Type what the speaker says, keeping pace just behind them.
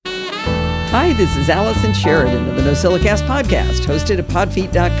Hi, this is Allison Sheridan of the NosillaCast podcast, hosted at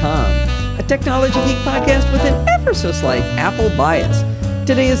podfeet.com, a technology geek podcast with an ever-so-slight Apple bias.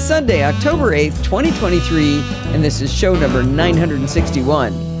 Today is Sunday, October 8th, 2023, and this is show number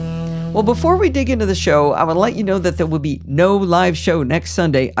 961. Well, before we dig into the show, I want to let you know that there will be no live show next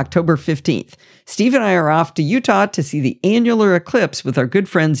Sunday, October 15th. Steve and I are off to Utah to see the annular eclipse with our good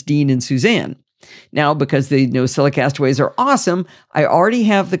friends Dean and Suzanne. Now, because the NosillaCastaways are awesome, I already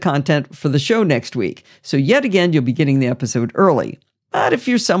have the content for the show next week. So yet again, you'll be getting the episode early. But if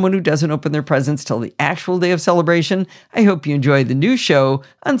you're someone who doesn't open their presents till the actual day of celebration, I hope you enjoy the new show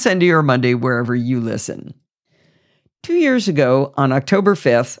on Sunday or Monday, wherever you listen. 2 years ago, on October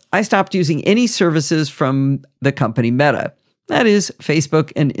 5th, I stopped using any services from the company Meta. That is,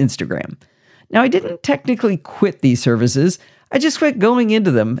 Facebook and Instagram. Now, I didn't technically quit these services. I just quit going into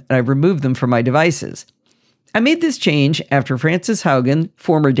them, and I removed them from my devices. I made this change after Frances Haugen,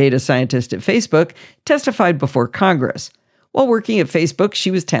 former data scientist at Facebook, testified before Congress. While working at Facebook,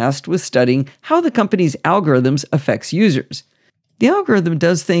 she was tasked with studying how the company's algorithms affects users. The algorithm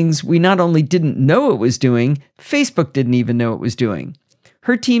does things we not only didn't know it was doing, Facebook didn't even know it was doing.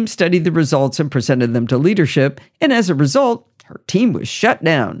 Her team studied the results and presented them to leadership, and as a result, her team was shut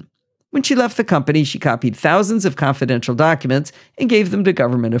down. When she left the company, she copied thousands of confidential documents and gave them to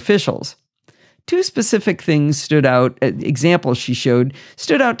government officials. Two specific things examples she showed,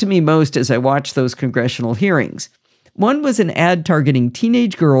 stood out to me most as I watched those congressional hearings. One was an ad targeting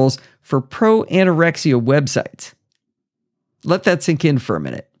teenage girls for pro-anorexia websites. Let that sink in for a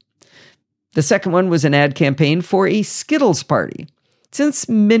minute. The second one was an ad campaign for a Skittles party. Since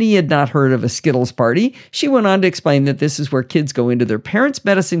many had not heard of a Skittles party, she went on to explain that this is where kids go into their parents'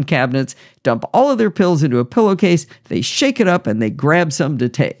 medicine cabinets, dump all of their pills into a pillowcase, they shake it up, and they grab some to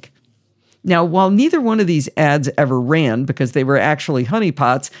take. Now, while neither one of these ads ever ran because they were actually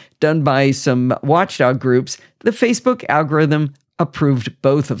honeypots done by some watchdog groups, the Facebook algorithm approved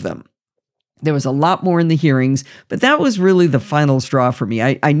both of them. There was a lot more in the hearings, but that was really the final straw for me.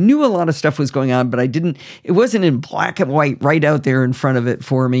 I knew a lot of stuff was going on, but it wasn't in black and white right out there in front of it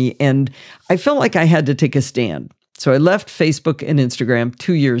for me, and I felt like I had to take a stand. So I left Facebook and Instagram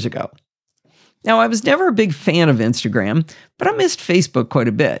 2 years ago. Now, I was never a big fan of Instagram, but I missed Facebook quite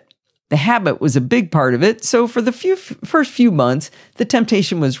a bit. The habit was a big part of it, so for the first few months, the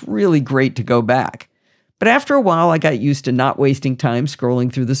temptation was really great to go back. But after a while, I got used to not wasting time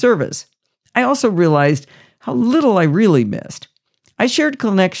scrolling through the service. I also realized how little I really missed. I shared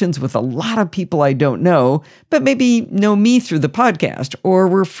connections with a lot of people I don't know, but maybe know me through the podcast, or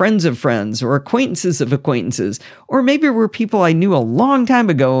were friends of friends, or acquaintances of acquaintances, or maybe were people I knew a long time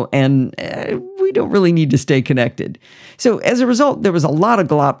ago, and we don't really need to stay connected. So as a result, there was a lot of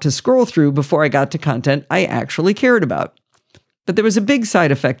glop to scroll through before I got to content I actually cared about. But there was a big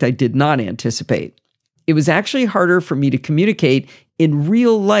side effect I did not anticipate. It was actually harder for me to communicate in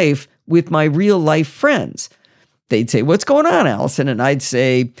real life with my real life friends. They'd say, "What's going on, Allison?" And I'd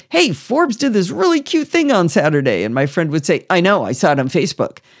say, "Hey, Forbes did this really cute thing on Saturday." And my friend would say, "I know, I saw it on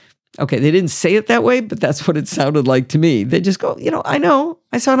Facebook." Okay, they didn't say it that way, but that's what it sounded like to me. They just go, "I know,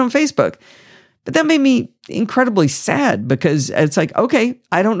 I saw it on Facebook." But that made me incredibly sad because it's like, okay,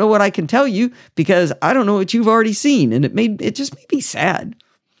 I don't know what I can tell you because I don't know what you've already seen. And it just made me sad.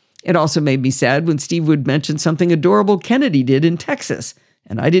 It also made me sad when Steve would mention something adorable Kennedy did in Texas,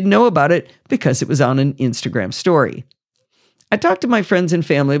 and I didn't know about it because it was on an Instagram story. I talked to my friends and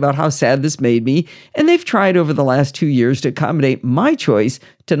family about how sad this made me, and they've tried over the last 2 years to accommodate my choice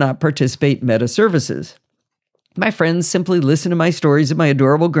to not participate in Meta services. My friends simply listen to my stories of my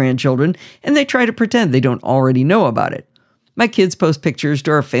adorable grandchildren, and they try to pretend they don't already know about it. My kids post pictures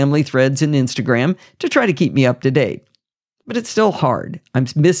to our family threads and Instagram to try to keep me up to date. But it's still hard. I'm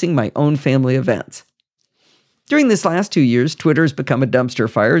missing my own family events. During this last 2 years, Twitter has become a dumpster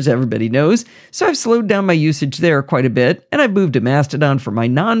fire, as everybody knows, so I've slowed down my usage there quite a bit, and I've moved to Mastodon for my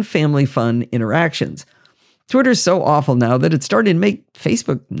non-family fun interactions. Twitter's so awful now that it's starting to make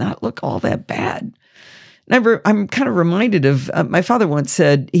Facebook not look all that bad. I'm kind of reminded of, my father once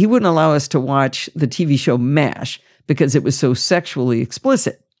said he wouldn't allow us to watch the TV show MASH because it was so sexually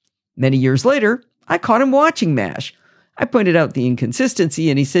explicit. Many years later, I caught him watching MASH. I pointed out the inconsistency,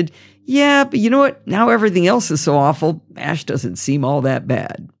 and he said, "Yeah, but you know what? Now everything else is so awful, MASH doesn't seem all that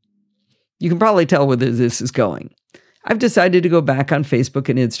bad." You can probably tell where this is going. I've decided to go back on Facebook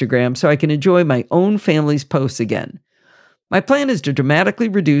and Instagram so I can enjoy my own family's posts again. My plan is to dramatically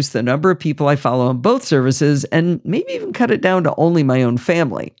reduce the number of people I follow on both services and maybe even cut it down to only my own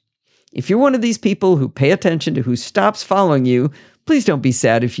family. If you're one of these people who pay attention to who stops following you, please don't be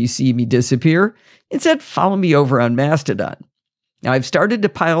sad if you see me disappear. Instead, follow me over on Mastodon. Now, I've started to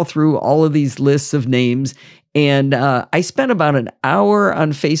pile through all of these lists of names, and I spent about an hour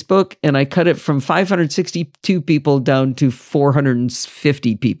on Facebook, and I cut it from 562 people down to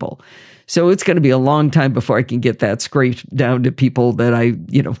 450 people. So it's going to be a long time before I can get that scraped down to people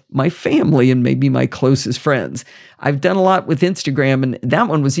that my family and maybe my closest friends. I've done a lot with Instagram, and that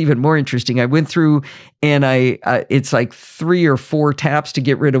one was even more interesting. I went through and it's like 3 or 4 taps to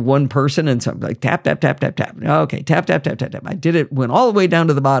get rid of one person. And so I'm like, tap, tap, tap, tap, tap. Okay, tap, tap, tap, tap, tap. I did it, went all the way down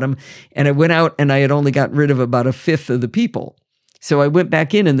to the bottom, and I went out and I had only gotten rid of about a fifth of the people. So I went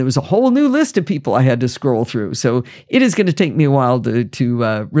back in and there was a whole new list of people I had to scroll through. So it is going to take me a while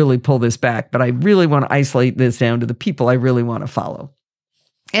to really pull this back, but I really want to isolate this down to the people I really want to follow.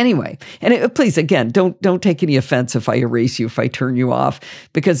 Anyway, and please, again, don't take any offense if I erase you, if I turn you off,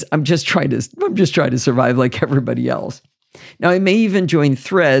 because I'm just trying to survive like everybody else. Now, I may even join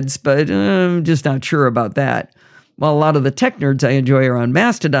Threads, but I'm just not sure about that. While a lot of the tech nerds I enjoy are on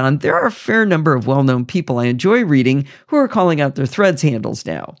Mastodon, there are a fair number of well-known people I enjoy reading who are calling out their Threads handles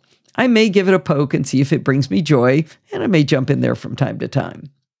now. I may give it a poke and see if it brings me joy, and I may jump in there from time to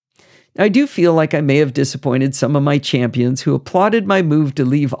time. Now, I do feel like I may have disappointed some of my champions who applauded my move to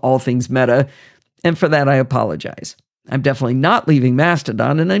leave all things meta, and for that I apologize. I'm definitely not leaving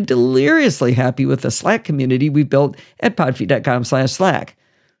Mastodon, and I'm deliriously happy with the Slack community we built at podfeet.com/Slack.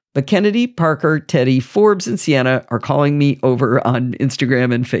 But Kennedy, Parker, Teddy, Forbes, and Sienna are calling me over on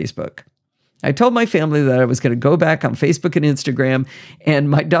Instagram and Facebook. I told my family that I was going to go back on Facebook and Instagram, and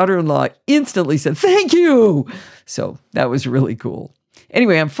my daughter-in-law instantly said, "Thank you!" So that was really cool.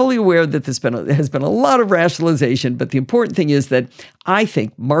 Anyway, I'm fully aware that this has been a lot of rationalization, but the important thing is that I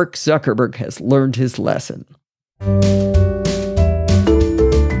think Mark Zuckerberg has learned his lesson.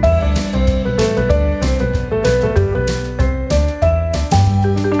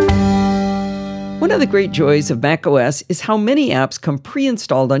 One of the great joys of macOS is how many apps come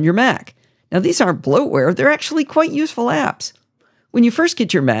pre-installed on your Mac. Now, these aren't bloatware, they're actually quite useful apps. When you first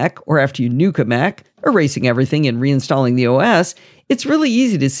get your Mac, or after you nuke a Mac, erasing everything and reinstalling the OS, it's really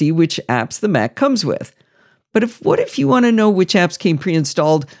easy to see which apps the Mac comes with. But what if you want to know which apps came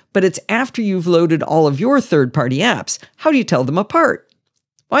pre-installed, but it's after you've loaded all of your third-party apps? How do you tell them apart?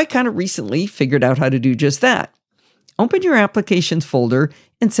 Well, I kind of recently figured out how to do just that. Open your Applications folder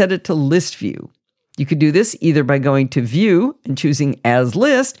and set it to List View. You could do this either by going to View and choosing As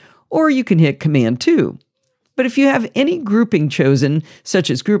List, or you can hit Command 2. But if you have any grouping chosen, such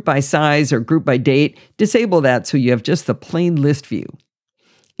as group by size or group by date, disable that so you have just the plain list view.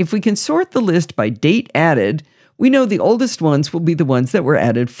 If we can sort the list by date added, we know the oldest ones will be the ones that were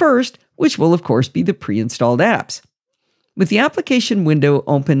added first, which will of course be the pre-installed apps. With the application window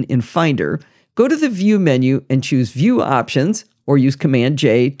open in Finder, go to the View menu and choose View Options, or use Command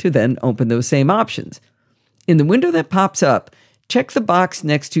J to then open those same options. In the window that pops up, check the box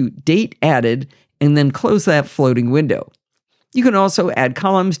next to Date Added and then close that floating window. You can also add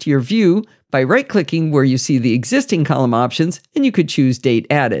columns to your view by right-clicking where you see the existing column options, and you could choose Date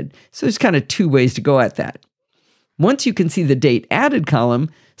Added. So there's kind of 2 ways to go at that. Once you can see the Date Added column,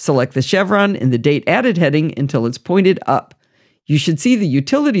 select the chevron in the Date Added heading until it's pointed up. You should see the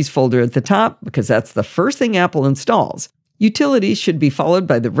Utilities folder at the top because that's the first thing Apple installs. Utilities should be followed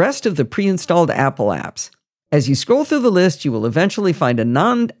by the rest of the pre-installed Apple apps. As you scroll through the list, you will eventually find a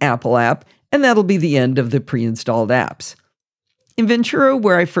non-Apple app, and that'll be the end of the pre-installed apps. In Ventura,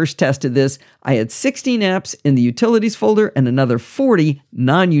 where I first tested this, I had 16 apps in the Utilities folder and another 40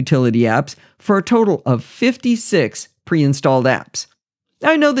 non-utility apps for a total of 56 pre-installed apps. Now,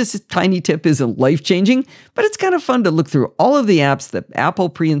 I know this tiny tip isn't life-changing, but it's kind of fun to look through all of the apps that Apple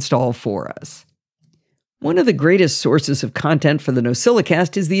pre-install for us. One of the greatest sources of content for the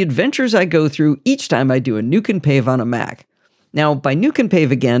NosillaCast is the adventures I go through each time I do a Nuke and Pave on a Mac. Now, by Nuke and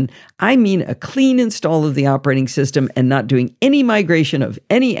Pave again, I mean a clean install of the operating system and not doing any migration of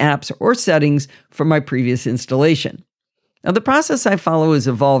any apps or settings from my previous installation. Now, the process I follow has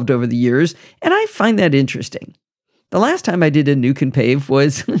evolved over the years, and I find that interesting. The last time I did a Nuke and Pave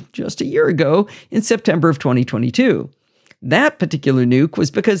was just a year ago in September of 2022. That particular nuke was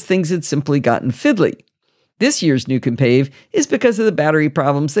because things had simply gotten fiddly. This year's Nuke and Pave is because of the battery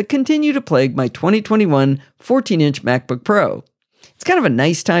problems that continue to plague my 2021 14-inch MacBook Pro. It's kind of a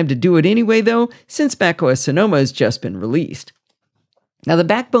nice time to do it anyway, though, since macOS Sonoma has just been released. Now, the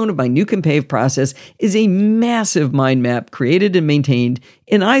backbone of my Nuke and Pave process is a massive mind map created and maintained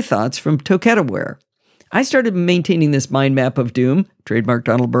in iThoughts from Toketaware. I started maintaining this mind map of doom, trademark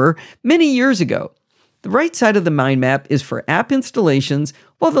Donald Burr, many years ago. The right side of the mind map is for app installations,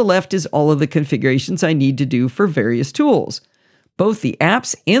 while the left is all of the configurations I need to do for various tools. Both the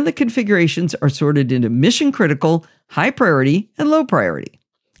apps and the configurations are sorted into mission critical, high priority, and low priority.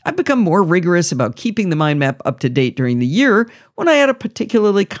 I've become more rigorous about keeping the mind map up to date during the year when I add a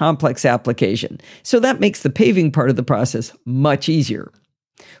particularly complex application, so that makes the paving part of the process much easier.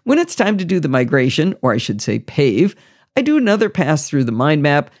 When it's time to do the migration, or I should say pave, I do another pass through the mind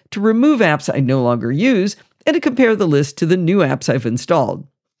map to remove apps I no longer use and to compare the list to the new apps I've installed.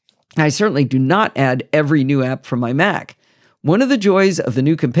 I certainly do not add every new app from my Mac. One of the joys of the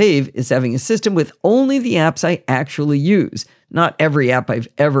Nuke and Pave is having a system with only the apps I actually use, not every app I've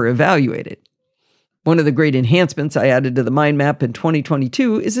ever evaluated. One of the great enhancements I added to the mind map in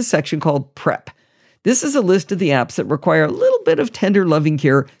 2022 is a section called Prep. This is a list of the apps that require a little bit of tender loving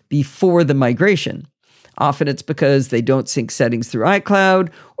care before the migration. Often it's because they don't sync settings through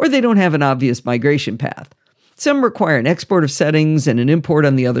iCloud or they don't have an obvious migration path. Some require an export of settings and an import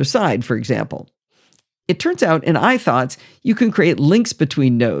on the other side, for example. It turns out in iThoughts, you can create links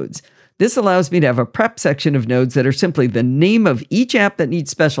between nodes. This allows me to have a prep section of nodes that are simply the name of each app that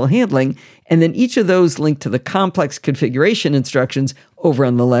needs special handling, and then each of those linked to the complex configuration instructions over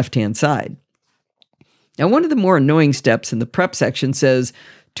on the left-hand side. Now, one of the more annoying steps in the prep section says,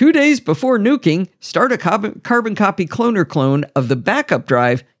 2 days before nuking, start a carbon copy cloner clone of the backup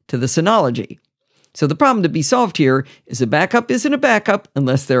drive to the Synology. So the problem to be solved here is a backup isn't a backup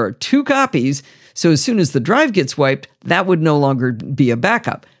unless there are 2 copies. So as soon as the drive gets wiped, that would no longer be a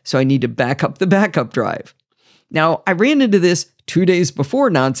backup. So I need to back up the backup drive. Now, I ran into this 2 days before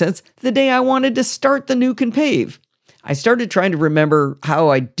nonsense the day I wanted to start the Nuke and Pave. I started trying to remember how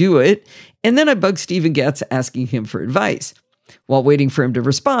I do it, and then I bugged Stephen Getz asking him for advice. While waiting for him to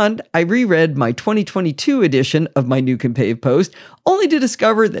respond, I reread my 2022 edition of my Nuke and Pave post, only to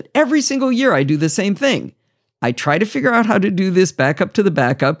discover that every single year I do the same thing. I try to figure out how to do this backup to the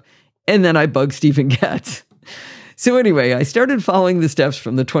backup, and then I bug Stephen Getz. So anyway, I started following the steps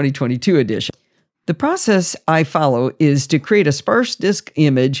from the 2022 edition. The process I follow is to create a sparse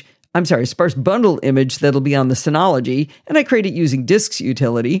bundle image that'll be on the Synology, and I create it using Disks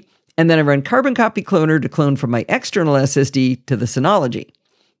utility, and then I run Carbon Copy Cloner to clone from my external SSD to the Synology.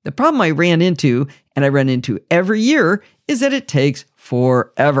 The problem I ran into, and I run into every year, is that it takes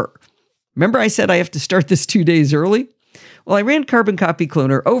forever. Remember I said I have to start this 2 days early? Well, I ran Carbon Copy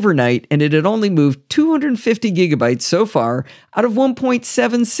Cloner overnight, and it had only moved 250 gigabytes so far out of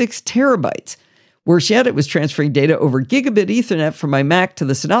 1.76 terabytes. Worse yet, it was transferring data over gigabit Ethernet from my Mac to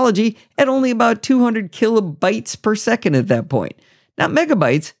the Synology at only about 200 kilobytes per second at that point. Not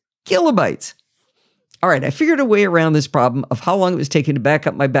megabytes, kilobytes. All right, I figured a way around this problem of how long it was taking to back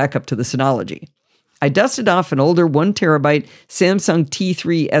up my backup to the Synology. I dusted off an older 1 terabyte Samsung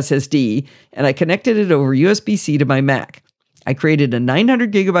T3 SSD, and I connected it over USB-C to my Mac. I created a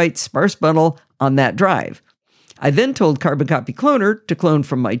 900 gigabyte sparse bundle on that drive. I then told Carbon Copy Cloner to clone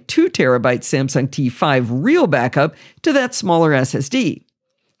from my 2 terabyte Samsung T5 real backup to that smaller SSD.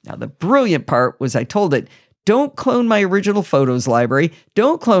 Now, the brilliant part was I told it, don't clone my original photos library,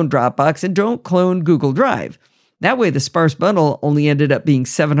 don't clone Dropbox, and don't clone Google Drive. That way, the sparse bundle only ended up being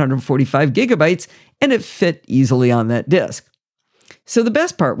 745 gigabytes, and it fit easily on that disk. So the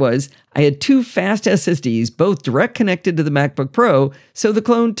best part was, I had 2 fast SSDs, both direct connected to the MacBook Pro, so the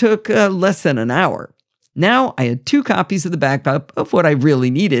clone took less than an hour. Now, I had 2 copies of the backup of what I really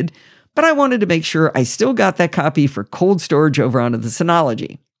needed, but I wanted to make sure I still got that copy for cold storage over onto the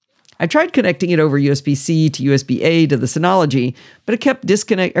Synology. I tried connecting it over USB-C to USB-A to the Synology, but it kept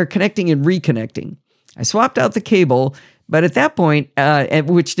connecting and reconnecting. I swapped out the cable, but at that point,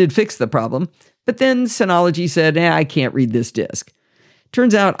 which did fix the problem, but then Synology said, I can't read this disk.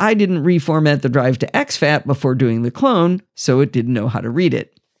 Turns out I didn't reformat the drive to exFAT before doing the clone, so it didn't know how to read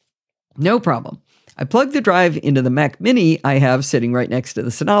it. No problem. I plugged the drive into the Mac Mini I have sitting right next to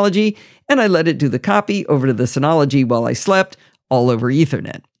the Synology, and I let it do the copy over to the Synology while I slept, all over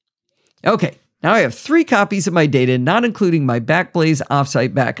Ethernet. Okay, now I have 3 copies of my data, not including my Backblaze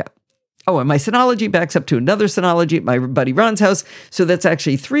offsite backup. Oh, and my Synology backs up to another Synology at my buddy Ron's house, so that's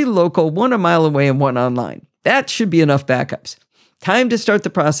actually 3 local, 1 a mile away and 1 online. That should be enough backups. Time to start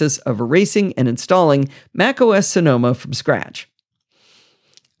the process of erasing and installing macOS Sonoma from scratch.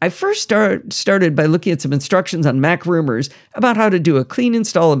 I first started by looking at some instructions on Mac Rumors about how to do a clean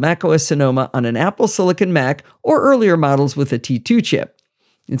install of macOS Sonoma on an Apple Silicon Mac or earlier models with a T2 chip.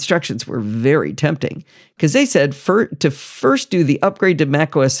 Instructions were very tempting because they said to first do the upgrade to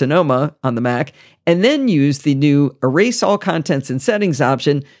macOS Sonoma on the Mac and then use the new Erase All Contents and Settings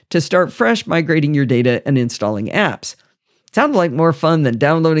option to start fresh migrating your data and installing apps. It sounded like more fun than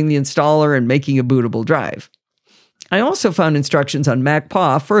downloading the installer and making a bootable drive. I also found instructions on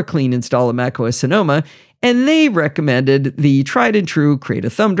MacPaw for a clean install of macOS Sonoma, and they recommended the tried and true create a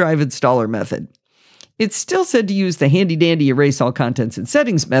thumb drive installer method. It still said to use the handy-dandy erase all contents and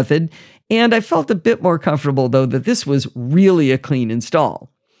settings method, and I felt a bit more comfortable, though, that this was really a clean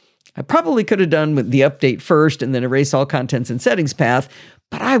install. I probably could have done with the update first and then erase all contents and settings path,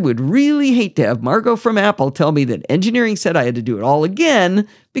 but I would really hate to have Margot from Apple tell me that engineering said I had to do it all again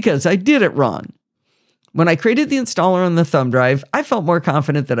because I did it wrong. When I created the installer on the thumb drive, I felt more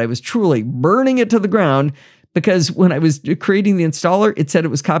confident that I was truly burning it to the ground, because when I was creating the installer, it said it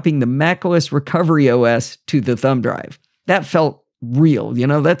was copying the macOS recovery OS to the thumb drive. That felt real.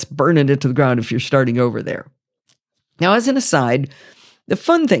 That's burning it to the ground if you're starting over there. Now, as an aside, the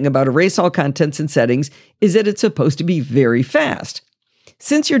fun thing about erase all contents and settings is that it's supposed to be very fast.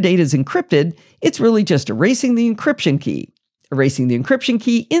 Since your data is encrypted, it's really just erasing the encryption key. Erasing the encryption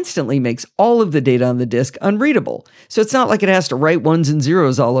key instantly makes all of the data on the disk unreadable, so it's not like it has to write ones and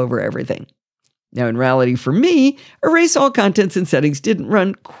zeros all over everything. Now, in reality, for me, erase all contents and settings didn't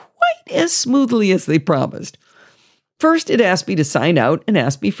run quite as smoothly as they promised. First, it asked me to sign out and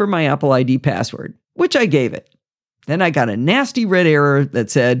asked me for my Apple ID password, which I gave it. Then I got a nasty red error that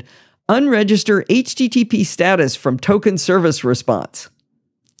said, unregister HTTP status from token service response.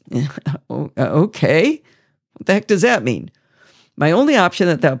 Okay, what the heck does that mean? My only option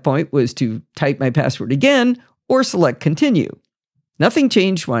at that point was to type my password again or select continue. Nothing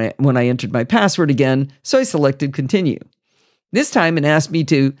changed when I entered my password again, so I selected continue. This time it asked me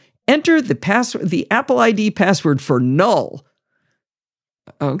to enter the Apple ID password for null.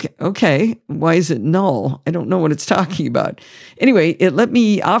 Okay. Why is it null? I don't know what it's talking about. Anyway, it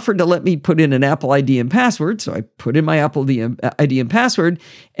offered to let me put in an Apple ID and password, so I put in my Apple ID and password,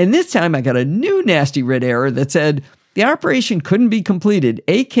 and this time I got a new nasty red error that said, the operation couldn't be completed,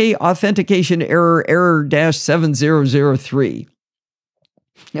 AK authentication error -7003.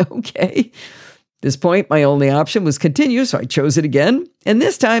 Okay. At this point, my only option was continue, so I chose it again. And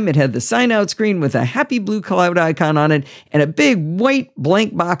this time it had the sign out screen with a happy blue cloud icon on it and a big white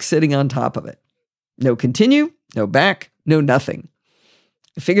blank box sitting on top of it. No continue, no back, no nothing.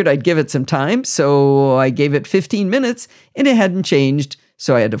 I figured I'd give it some time, so I gave it 15 minutes and it hadn't changed,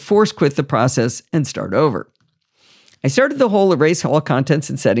 so I had to force quit the process and start over. I started the whole erase all contents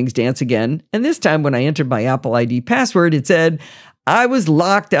and settings dance again, and this time when I entered my Apple ID password, it said, I was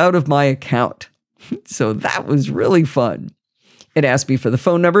locked out of my account. So that was really fun. It asked me for the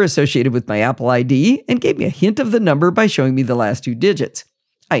phone number associated with my Apple ID and gave me a hint of the number by showing me the last 2 digits.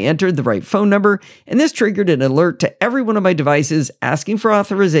 I entered the right phone number, and this triggered an alert to every one of my devices asking for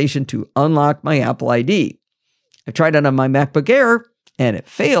authorization to unlock my Apple ID. I tried it on my MacBook Air, and it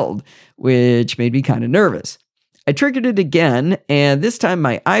failed, which made me kind of nervous. I triggered it again, and this time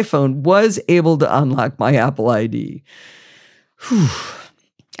my iPhone was able to unlock my Apple ID. Whew.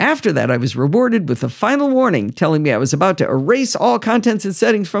 After that, I was rewarded with a final warning telling me I was about to erase all contents and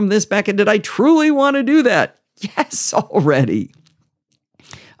settings from this Mac, and did I truly want to do that? Yes, already.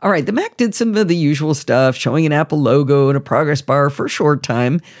 All right, the Mac did some of the usual stuff, showing an Apple logo and a progress bar for a short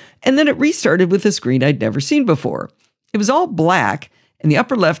time, and then it restarted with a screen I'd never seen before. It was all black. In the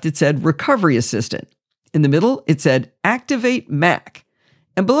upper left, it said Recovery Assistant. In the middle, it said Activate Mac.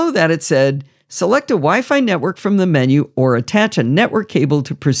 And below that, it said select a Wi-Fi network from the menu or attach a network cable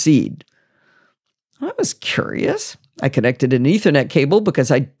to proceed. I was curious. I connected an Ethernet cable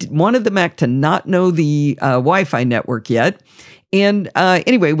because I wanted the Mac to not know the Wi-Fi network yet. And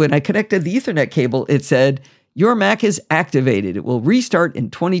anyway, when I connected the Ethernet cable, it said, your Mac is activated. It will restart in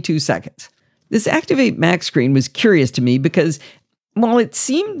 22 seconds. This Activate Mac screen was curious to me because while it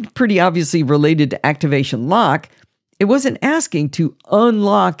seemed pretty obviously related to Activation Lock, it wasn't asking to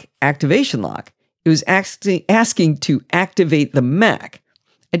unlock Activation Lock. It was asking to activate the Mac.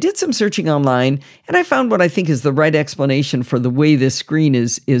 I did some searching online, and I found what I think is the right explanation for the way this screen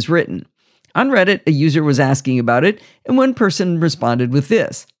is written. On Reddit, a user was asking about it, and one person responded with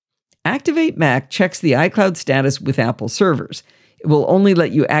this. Activate Mac checks the iCloud status with Apple servers. It will only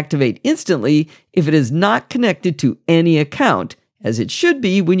let you activate instantly if it is not connected to any account, as it should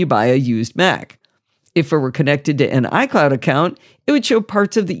be when you buy a used Mac. If it were connected to an iCloud account, it would show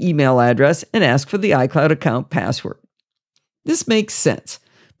parts of the email address and ask for the iCloud account password. This makes sense,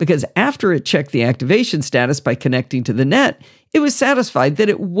 because after it checked the activation status by connecting to the net, it was satisfied that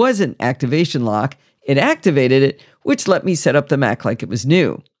it wasn't Activation Lock. It activated it, which let me set up the Mac like it was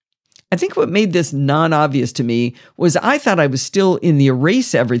new. I think what made this non-obvious to me was I thought I was still in the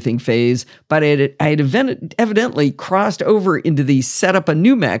erase everything phase, but I had evidently crossed over into the set up a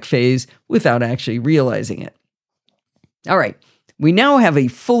new Mac phase without actually realizing it. All right, we now have a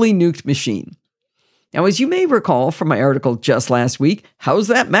fully nuked machine. Now, as you may recall from my article just last week, how's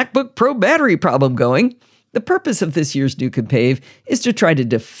that MacBook Pro battery problem going? The purpose of this year's Nuke and Pave is to try to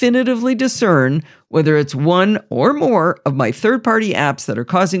definitively discern whether it's one or more of my third-party apps that are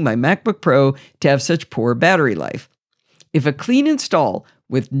causing my MacBook Pro to have such poor battery life. If a clean install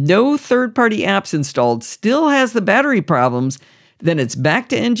with no third-party apps installed still has the battery problems, then it's back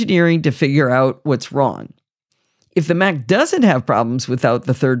to engineering to figure out what's wrong. If the Mac doesn't have problems without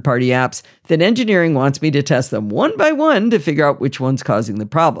the third-party apps, then engineering wants me to test them one by one to figure out which one's causing the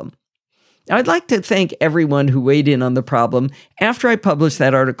problem. Now, I'd like to thank everyone who weighed in on the problem after I published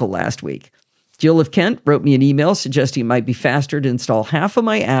that article last week. Jill of Kent wrote me an email suggesting it might be faster to install half of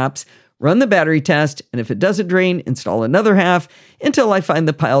my apps, run the battery test, and if it doesn't drain, install another half until I find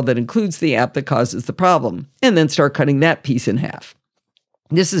the pile that includes the app that causes the problem, and then start cutting that piece in half.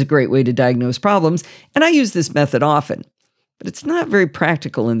 This is a great way to diagnose problems, and I use this method often, but it's not very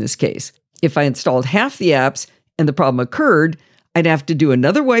practical in this case. If I installed half the apps and the problem occurred, I'd have to do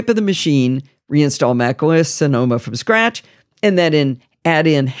another wipe of the machine, reinstall macOS Sonoma from scratch, and then add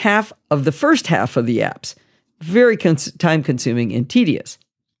in half of the first half of the apps. Very time-consuming and tedious.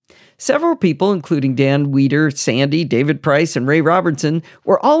 Several people, including Dan Weeder, Sandy, David Price, and Ray Robertson,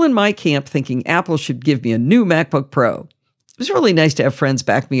 were all in my camp thinking Apple should give me a new MacBook Pro. It was really nice to have friends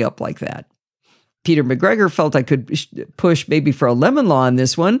back me up like that. Peter McGregor felt I could push maybe for a lemon law on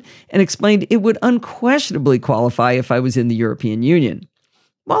this one and explained it would unquestionably qualify if I was in the European Union.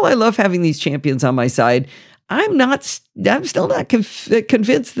 While I love having these champions on my side, I'm still not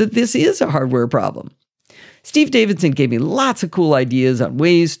convinced that this is a hardware problem. Steve Davidson gave me lots of cool ideas on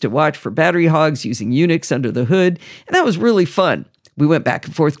ways to watch for battery hogs using Unix under the hood, and that was really fun. We went back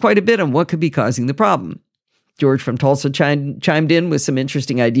and forth quite a bit on what could be causing the problem. George from Tulsa chimed in with some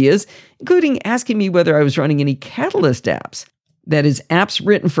interesting ideas, including asking me whether I was running any Catalyst apps. That is, apps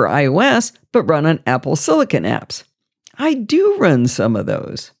written for iOS, but run on Apple Silicon apps. I do run some of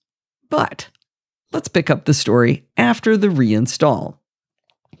those. But let's pick up the story after the reinstall.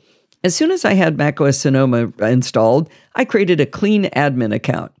 As soon as I had macOS Sonoma installed, I created a clean admin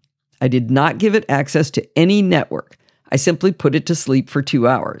account. I did not give it access to any network. I simply put it to sleep for 2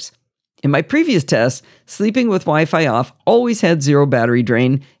 hours. In my previous tests, sleeping with Wi-Fi off always had zero battery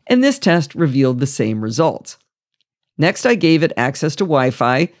drain, and this test revealed the same results. Next, I gave it access to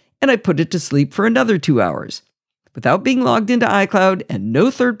Wi-Fi, and I put it to sleep for another 2 hours. Without being logged into iCloud and no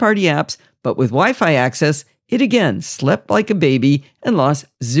third-party apps, but with Wi-Fi access, it again slept like a baby and lost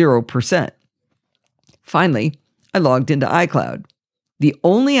 0%. Finally, I logged into iCloud. The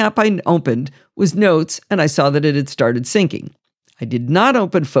only app I opened was Notes, and I saw that it had started syncing. I did not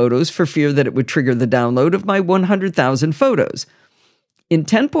open Photos for fear that it would trigger the download of my 100,000 photos. In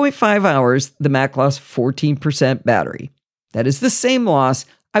 10.5 hours, the Mac lost 14% battery. That is the same loss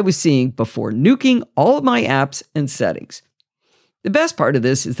I was seeing before nuking all of my apps and settings. The best part of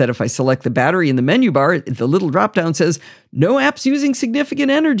this is that if I select the battery in the menu bar, the little drop-down says, no apps using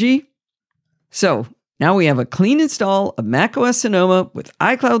significant energy. So now we have a clean install of macOS Sonoma with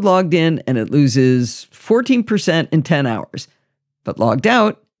iCloud logged in, and it loses 14% in 10 hours. But logged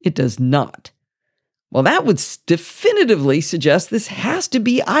out, it does not. Well, that would definitively suggest this has to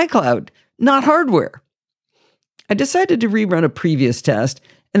be iCloud, not hardware. I decided to rerun a previous test,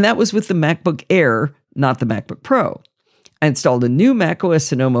 and that was with the MacBook Air, not the MacBook Pro. I installed a new macOS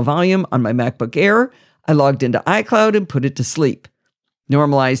Sonoma volume on my MacBook Air. I logged into iCloud and put it to sleep.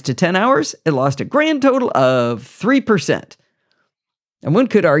 Normalized to 10 hours, it lost a grand total of 3%. And one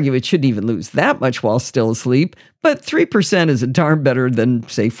could argue it shouldn't even lose that much while still asleep, but 3% is a darn better than,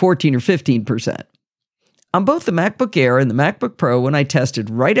 say, 14 or 15%. On both the MacBook Air and the MacBook Pro, when I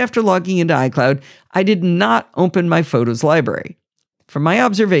tested right after logging into iCloud, I did not open my Photos library. From my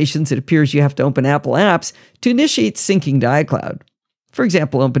observations, it appears you have to open Apple apps to initiate syncing to iCloud. For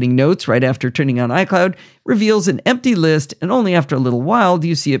example, opening Notes right after turning on iCloud reveals an empty list, and only after a little while do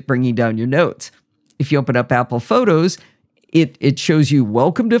you see it bringing down your notes. If you open up Apple Photos, it shows you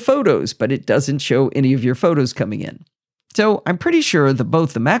Welcome to Photos, but it doesn't show any of your photos coming in. So I'm pretty sure that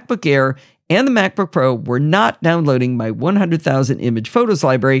both the MacBook Air and the MacBook Pro were not downloading my 100,000 image photos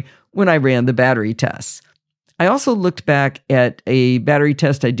library when I ran the battery tests. I also looked back at a battery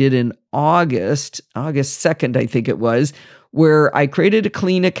test I did in August 2nd, I think it was, where I created a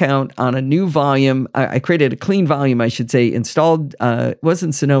clean account on a new volume. I created a clean volume, I should say, installed, it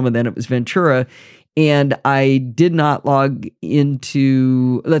wasn't Sonoma then, it was Ventura. And I did not log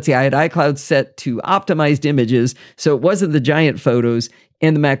into, I had iCloud set to optimized images, so it wasn't the giant photos,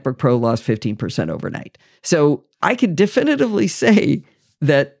 and the MacBook Pro lost 15% overnight. So I can definitively say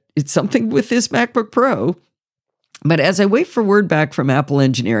that it's something with this MacBook Pro. But as I wait for word back from Apple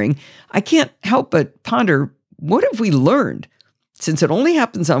engineering, I can't help but ponder, what have we learned? Since it only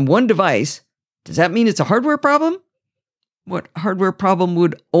happens on one device, Does that mean it's a hardware problem? What hardware problem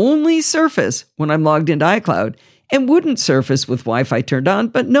would only surface when I'm logged into iCloud and wouldn't surface with Wi-Fi turned on,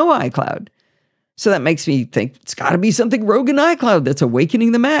 but no iCloud? So that makes me think it's got to be something rogue in iCloud that's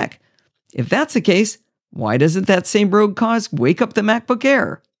awakening the Mac. If that's the case, why doesn't that same rogue cause wake up the MacBook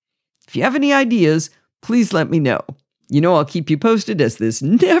Air? If you have any ideas, please let me know. You know I'll keep you posted as this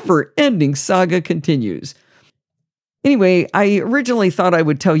never-ending saga continues. Anyway, I originally thought I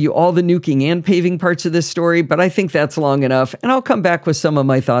would tell you all the nuking and paving parts of this story, but I think that's long enough, and I'll come back with some of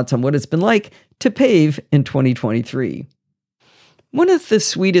my thoughts on what it's been like to pave in 2023. One of the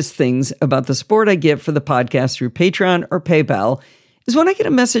sweetest things about the support I get for the podcast through Patreon or PayPal is when I get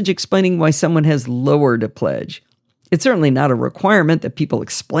a message explaining why someone has lowered a pledge. It's certainly not a requirement that people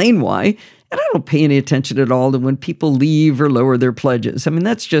explain why, and I don't pay any attention at all to when people leave or lower their pledges. I mean,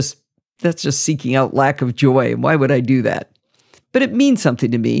 that's just seeking out lack of joy. Why would I do that? But it means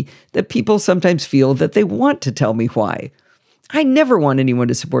something to me that people sometimes feel that they want to tell me why. I never want anyone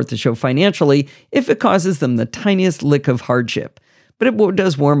to support the show financially if it causes them the tiniest lick of hardship. But it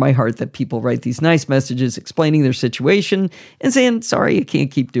does warm my heart that people write these nice messages explaining their situation and saying, sorry, you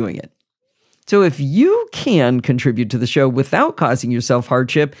can't keep doing it. So if you can contribute to the show without causing yourself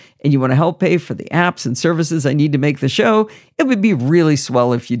hardship and you want to help pay for the apps and services I need to make the show, it would be really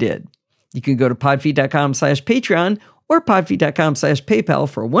swell if you did. You can go to podfeed.com/Patreon or podfeed.com/PayPal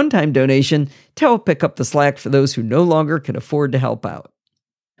for a one-time donation to help pick up the slack for those who no longer can afford to help out.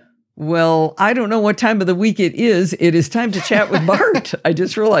 Well, I don't know what time of the week it is. It is time to chat with Bart. I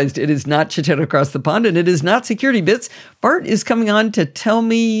just realized it is not Chit Chat Across the Pond, and it is not Security Bits. Bart is coming on to tell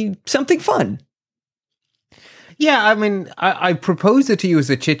me something fun. Yeah, I mean, I proposed it to you as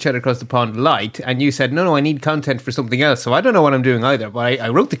a Chit Chat Across the Pond light, and you said, no, I need content for something else. So I don't know what I'm doing either, but I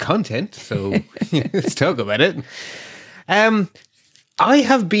wrote the content, so let's talk about it. I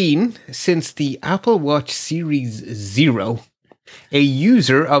have been, since the Apple Watch Series 0, a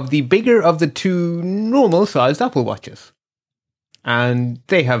user of the bigger of the two normal-sized Apple Watches. And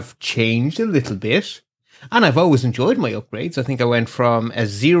they have changed a little bit. And I've always enjoyed my upgrades. I think I went from a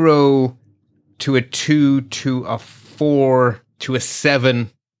 0 to a 2 to a 4 to a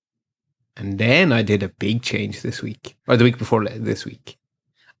 7. And then I did a big change this week, or the week before this week.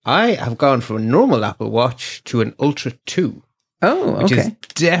 I have gone from a normal Apple Watch to an Ultra 2. Oh, okay. Which is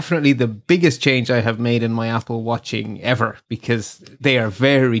definitely the biggest change I have made in my Apple watching ever, because they are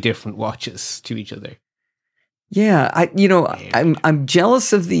very different watches to each other. Yeah, I'm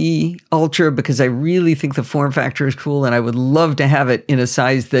jealous of the Ultra because I really think the form factor is cool, and I would love to have it in a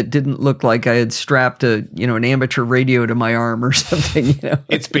size that didn't look like I had strapped an amateur radio to my arm or something.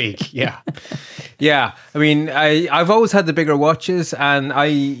 It's big, yeah, yeah. I mean, I've always had the bigger watches, and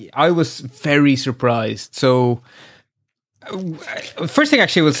I was very surprised. So, first thing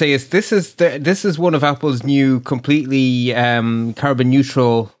actually I will say is this is one of Apple's new completely carbon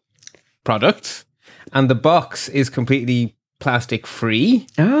neutral products. And the box is completely plastic free.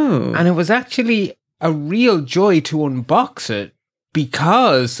 Oh. And it was actually a real joy to unbox it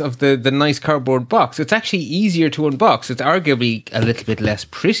because of the nice cardboard box. It's actually easier to unbox. It's arguably a little bit less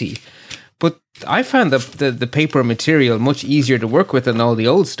pretty. But I found the paper material much easier to work with than all the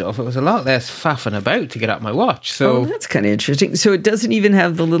old stuff. It was a lot less faffing about to get out my watch. So that's kind of interesting. So it doesn't even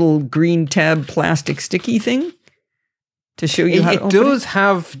have the little green tab plastic sticky thing to show you how to open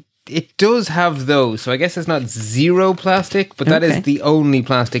it? It does have those, so I guess it's not zero plastic, but that is the only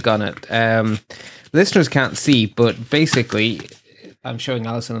plastic on it. Listeners can't see, but basically, I'm showing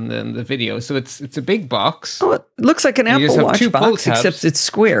Alison in the video. So it's a big box. Oh, it looks like an Apple Watch box, except it's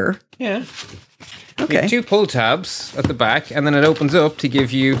square. Yeah. Okay. You have two pull tabs at the back, and then it opens up to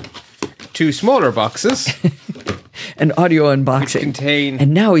give you two smaller boxes. An audio unboxing.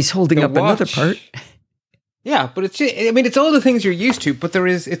 And now he's holding up another part. Yeah, but it's all the things you're used to, but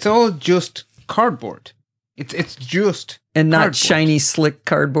it's all just cardboard. It's just and not cardboard. Shiny, slick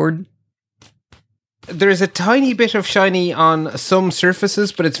cardboard. There's a tiny bit of shiny on some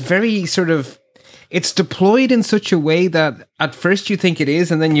surfaces, but it's very it's deployed in such a way that at first you think it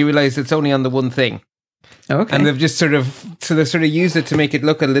is, and then you realize it's only on the one thing. Okay. And they've just they've used it to make it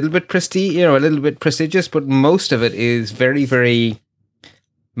look a little bit prestige, a little bit prestigious, but most of it is very, very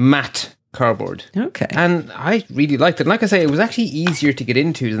matte cardboard. Okay. And I really liked it. And like I say, it was actually easier to get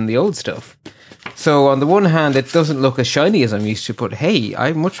into than the old stuff. So on the one hand, it doesn't look as shiny as I'm used to, but hey,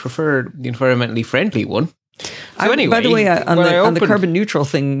 I much prefer the environmentally friendly one. So anyway, by the way, on the carbon neutral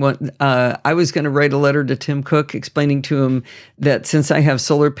thing, I was going to write a letter to Tim Cook explaining to him that since I have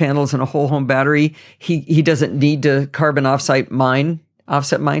solar panels and a whole home battery, he doesn't need to carbon offset mine.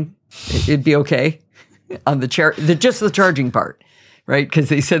 It'd be okay on just the charging part. right? Because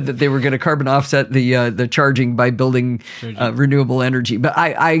they said that they were going to carbon offset the charging by building renewable energy. But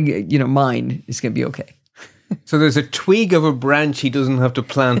mine is going to be okay. So there's a twig of a branch he doesn't have to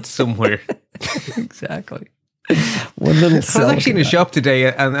plant somewhere. Exactly. One little cell. I was actually in a shop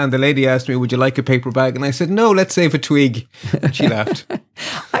today, and the lady asked me, "Would you like a paper bag?" And I said, "No, let's save a twig." And she laughed.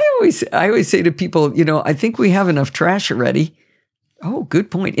 I always say to people, I think we have enough trash already. Oh, good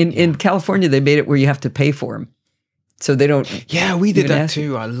point. In California, they made it where you have to pay for them, so they don't. Yeah, we did that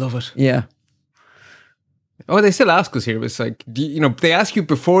too. I love it. Yeah. Oh, they still ask us here. It's like, they ask you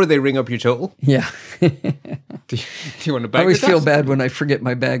before they ring up your total. Yeah. Do you want a bag? I always feel bad when I forget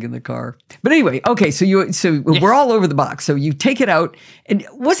my bag in the car. But anyway, okay, so we're all over the box. So you take it out, and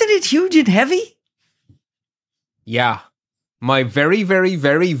wasn't it huge and heavy? Yeah. My very, very,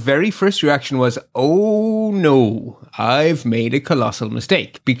 very, very first reaction was, oh no, I've made a colossal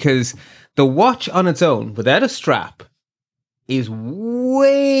mistake, because the watch on its own, without a strap, is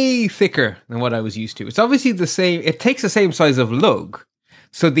way thicker than what I was used to. It's obviously the same. It takes the same size of lug.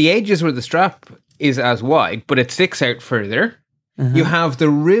 So the edges where the strap is as wide, but it sticks out further. Uh-huh. You have the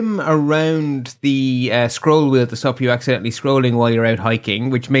rim around the scroll wheel to stop you accidentally scrolling while you're out hiking,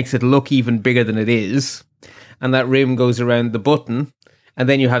 which makes it look even bigger than it is. And that rim goes around the button. And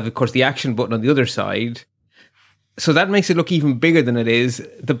then you have, of course, the action button on the other side. So that makes it look even bigger than it is.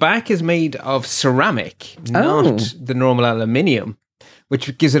 The back is made of ceramic, not the normal aluminium,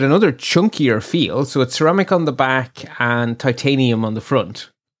 which gives it another chunkier feel. So it's ceramic on the back and titanium on the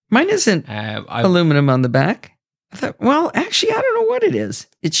front. Mine isn't aluminum on the back. Actually, I don't know what it is.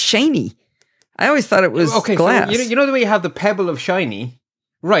 It's shiny. I always thought it was glass. So you know the way you have the pebble of shiny?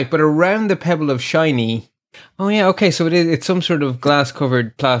 Right, but around the pebble of shiny... Oh, yeah, okay, so it's some sort of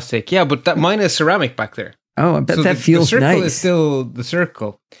glass-covered plastic. Yeah, but mine is ceramic back there. Oh, I bet that feels nice. The circle is still the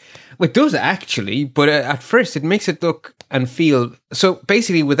circle. Well, it does actually, but at first it makes it look and feel... So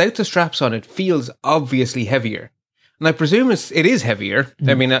basically, without the straps on, it feels obviously heavier. And I presume it is heavier.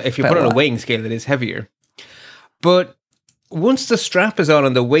 I mean, if you put it on a weighing scale, it is heavier. But once the strap is on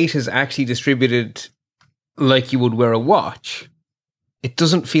and the weight is actually distributed like you would wear a watch, it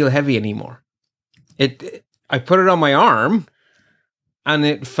doesn't feel heavy anymore. I put it on my arm, and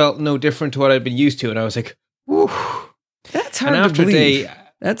it felt no different to what I'd been used to. And I was like, "Whew." That's hard to believe.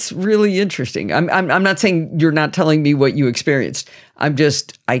 That's really interesting. I'm not saying you're not telling me what you experienced. I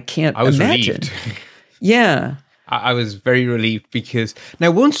can't I was imagine. Relieved. Yeah. I was very relieved because...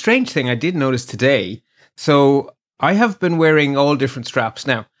 Now, one strange thing I did notice today, so I have been wearing all different straps.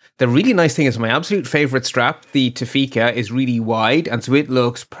 Now, the really nice thing is my absolute favorite strap, the Tafika, is really wide, and so it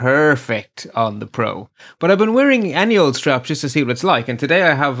looks perfect on the Pro. But I've been wearing any old strap just to see what it's like, and today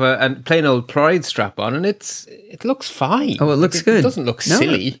I have a plain old Pride strap on, and it looks fine. Oh, it looks good. It doesn't look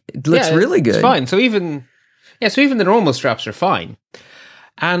silly. It looks really good. It's fine. So even the normal straps are fine.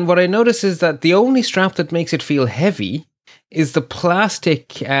 And what I notice is that the only strap that makes it feel heavy is the plastic,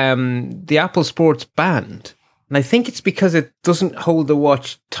 the Apple Sports band. And I think it's because it doesn't hold the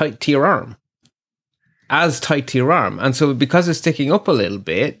watch tight to your arm. As tight to your arm. And so because it's sticking up a little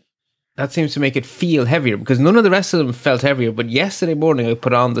bit, that seems to make it feel heavier. Because none of the rest of them felt heavier. But yesterday morning I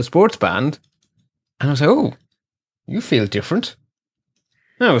put on the sports band. And I was like, oh, you feel different.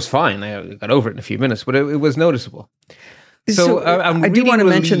 No, it was fine. I got over it in a few minutes. But it was noticeable. So I do want to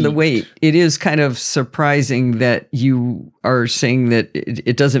mention the weight. It is kind of surprising that you are saying that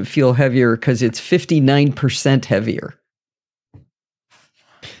it doesn't feel heavier because it's 59% heavier.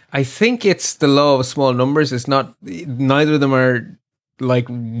 I think it's the law of small numbers. It's not, neither of them are like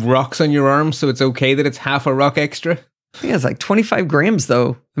rocks on your arm, so it's okay that it's half a rock extra. Yeah, it's like 25 grams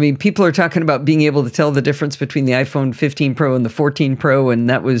though. I mean, people are talking about being able to tell the difference between the iPhone 15 Pro and the 14 Pro, and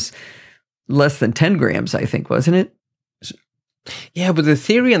that was less than 10 grams, I think, wasn't it? Yeah, but the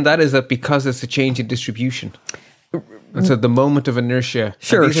theory on that is that because it's a change in distribution. And so the moment of inertia.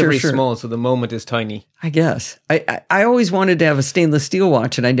 Sure, these are very small, so the moment is tiny. I guess. I always wanted to have a stainless steel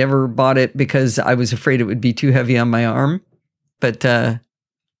watch, and I never bought it because I was afraid it would be too heavy on my arm. But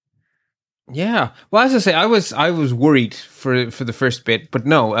yeah. Well, as I say, I was worried for the first bit, but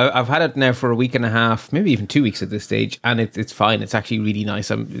no, I've had it now for a week and a half, maybe even 2 weeks at this stage, and it's fine. It's actually really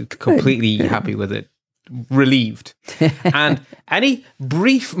nice. I'm completely happy with it. Relieved. And any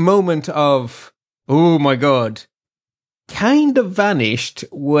brief moment of, oh my God, kind of vanished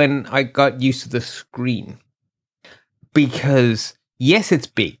when I got used to the screen. Because yes, it's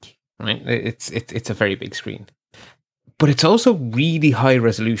big, right? It's a very big screen. But it's also really high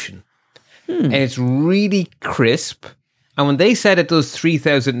resolution. And it's really crisp. And when they said it does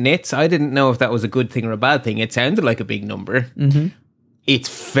 3,000 nits, I didn't know if that was a good thing or a bad thing. It sounded like a big number. Mm-hmm.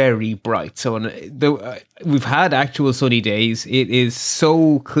 it's very bright. So we've had actual sunny days. It is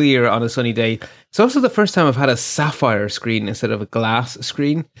so clear on a sunny day. It's also the first time I've had a sapphire screen instead of a glass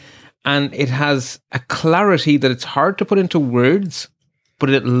screen. And it has a clarity that it's hard to put into words, but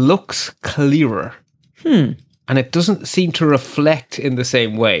it looks clearer. And it doesn't seem to reflect in the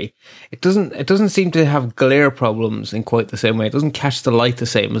same way. It doesn't seem to have glare problems in quite the same way. It doesn't catch the light the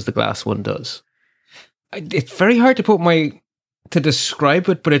same as the glass one does. It's very hard to describe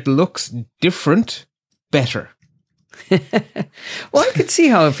it, but it looks different, better. Well, I could see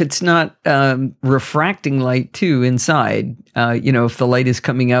how if it's not refracting light too inside, if the light is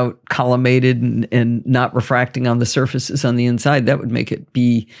coming out collimated and not refracting on the surfaces on the inside, that would make it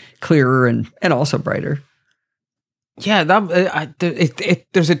be clearer and also brighter. Yeah,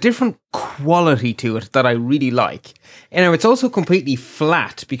 there's a different quality to it that I really like. And it's also completely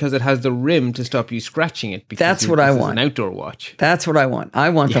flat because it has the rim to stop you scratching it. That's what I want. An outdoor watch. That's what I want. I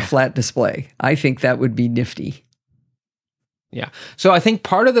want the flat display. I think that would be nifty. Yeah. So I think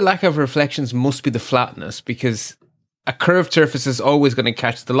part of the lack of reflections must be the flatness, because a curved surface is always going to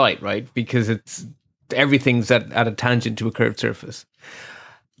catch the light, right? Because everything's at a tangent to a curved surface.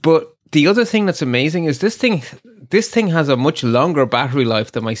 But the other thing that's amazing is this thing has a much longer battery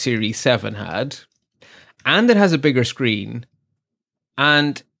life than my Series 7 had, and it has a bigger screen.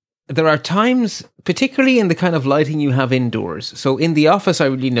 And there are times, particularly in the kind of lighting you have indoors. So in the office, I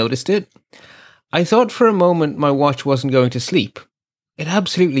really noticed it. I thought for a moment my watch wasn't going to sleep. It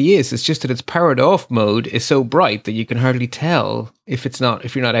absolutely is. It's just that its powered off mode is so bright that you can hardly tell if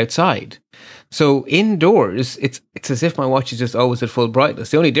you're not outside. So indoors, it's as if my watch is just always at full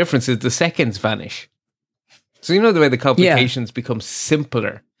brightness. The only difference is the seconds vanish. So you know the way the complications become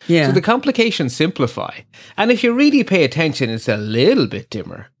simpler. Yeah. So the complications simplify. And if you really pay attention, it's a little bit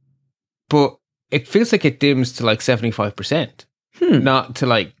dimmer. But it feels like it dims to like 75%. Not to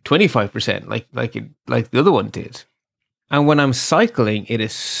like 25%, like the other one did. And when I'm cycling, it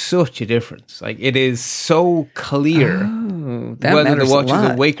is such a difference. Like, it is so clear. Oh, that whether matters the watch a lot.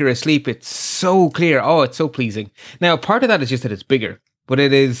 is awake or asleep, it's so clear. Oh, it's so pleasing. Now, part of that is just that it's bigger, but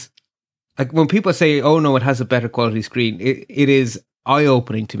it is like when people say, "Oh no, it has a better quality screen," it is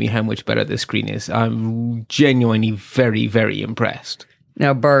eye-opening to me how much better this screen is. I'm genuinely very, very impressed.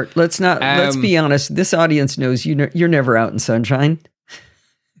 Now, Bart, let's be honest. This audience knows you're never out in sunshine.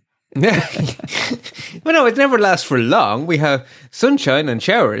 Well, no, it never lasts for long. We have sunshine and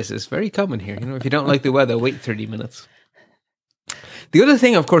showers. It's very common here. If you don't like the weather, wait 30 minutes. The other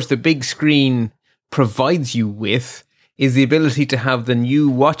thing, of course, the big screen provides you with is the ability to have the new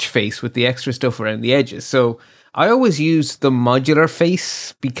watch face with the extra stuff around the edges. So I always use the modular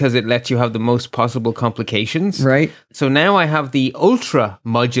face because it lets you have the most possible complications. Right. So now I have the ultra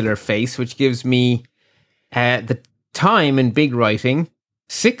modular face, which gives me the time in big writing,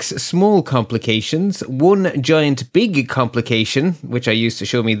 6 small complications, 1 giant big complication, which I use to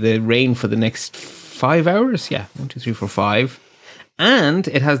show me the rain for the next 5 hours. Yeah, 1, 2, 3, 4, 5. And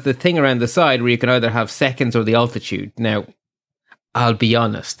it has the thing around the side where you can either have seconds or the altitude. Now, I'll be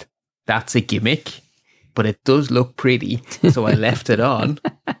honest, that's a gimmick, but it does look pretty, so I left it on.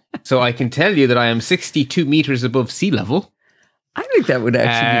 So I can tell you that I am 62 meters above sea level. I think that would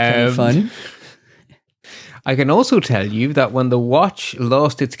actually be kind of fun. I can also tell you that when the watch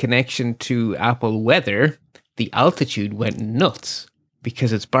lost its connection to Apple Weather, the altitude went nuts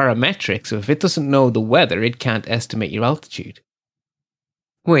because it's barometric. So if it doesn't know the weather, it can't estimate your altitude.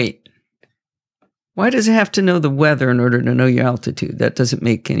 Wait, why does it have to know the weather in order to know your altitude? That doesn't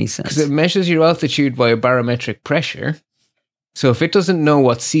make any sense. Because it measures your altitude by a barometric pressure. So if it doesn't know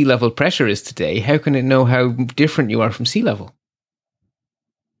what sea level pressure is today, how can it know how different you are from sea level?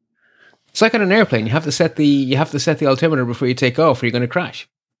 It's like on an airplane. You have to set the altimeter before you take off, or you're going to crash.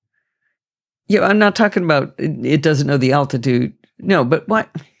 Yeah, I'm not talking about it doesn't know the altitude. No, but what?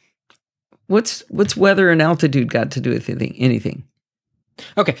 What's weather and altitude got to do with anything?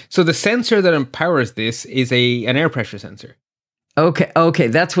 Okay, so the sensor that empowers this is an air pressure sensor. Okay,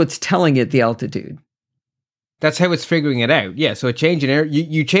 that's what's telling it the altitude. That's how it's figuring it out. Yeah, so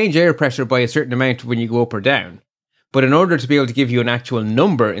you change air pressure by a certain amount when you go up or down. But in order to be able to give you an actual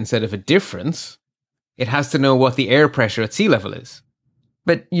number instead of a difference, it has to know what the air pressure at sea level is.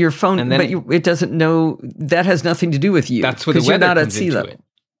 But your phone, it doesn't know. That has nothing to do with you. That's where the weather you're not comes at sea into level.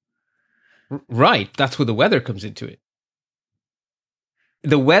 It. Right, that's where the weather comes into it.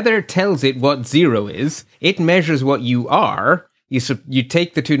 The weather tells it what 0 is. It measures what you are. You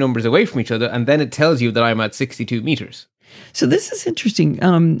take the two numbers away from each other, and then it tells you that I'm at 62 meters. So this is interesting.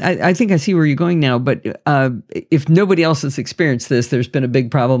 I think I see where you're going now, but if nobody else has experienced this, there's been a big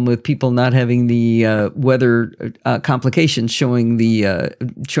problem with people not having the weather complications showing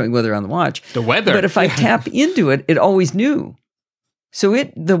weather on the watch. The weather. But if I tap into it, it always knew. So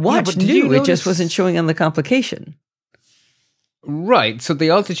the watch knew, it just wasn't showing on the complication. Right. So the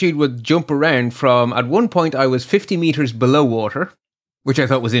altitude would jump around from, at one point I was 50 meters below water, which I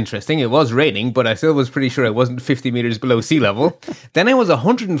thought was interesting. It was raining, but I still was pretty sure I wasn't 50 meters below sea level. Then I was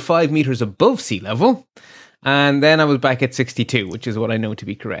 105 meters above sea level. And then I was back at 62, which is what I know to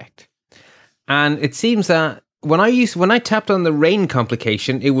be correct. And it seems that when I tapped on the rain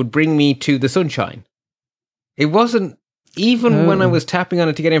complication, it would bring me to the sunshine. It wasn't, even when I was tapping on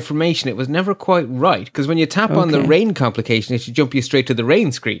it to get information, it was never quite right. Because when you tap on the rain complication, it should jump you straight to the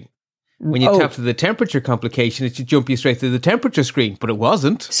rain screen. When you tap to the temperature complication, it should jump you straight to the temperature screen, but it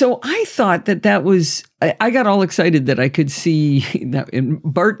wasn't. So I thought that was, I got all excited that I could see, and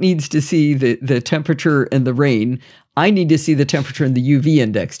Bart needs to see the temperature and the rain. I need to see the temperature and the UV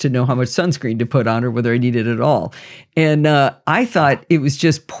index to know how much sunscreen to put on or whether I need it at all. And I thought it was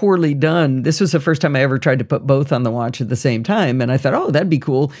just poorly done. This was the first time I ever tried to put both on the watch at the same time. And I thought, oh, that'd be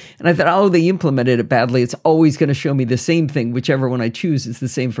cool. And I thought, they implemented it badly. It's always going to show me the same thing. Whichever one I choose is the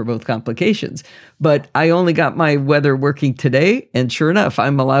same for both complications. But I only got my weather working today. And sure enough,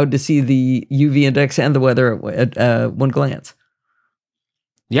 I'm allowed to see the UV index and the weather at one glance.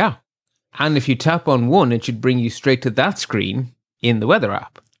 Yeah. And if you tap on one, it should bring you straight to that screen in the weather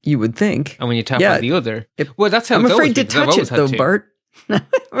app. You would think. And when you tap on the other... Well, that's how I'm it's afraid to touch it, though, Bart. I'm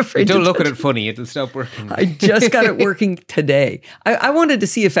afraid Don't look at it funny. It'll stop working. I just got it working today. I wanted to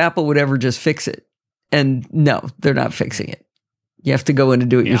see if Apple would ever just fix it. And no, they're not fixing it. You have to go in and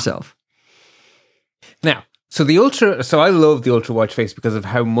do it yourself. Now, so I love the Ultra watch face because of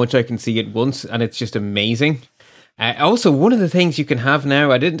how much I can see at once, and it's just amazing. Also, one of the things you can have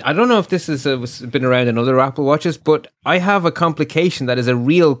now, I don't know if this has been around in other Apple Watches, but I have a complication that is a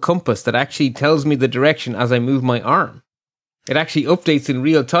real compass that actually tells me the direction as I move my arm. It actually updates in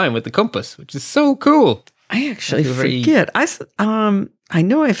real time with the compass, which is so cool. I actually forget. I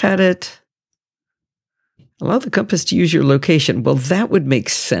know I've had it. Allow the compass to use your location. Well, that would make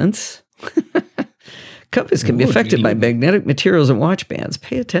sense. Compass can be affected by magnetic materials and watch bands.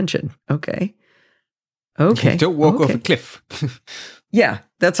 Pay attention. Okay. Don't walk off a cliff. Yeah,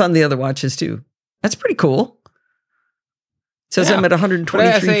 that's on the other watches too. That's pretty cool. It says I'm at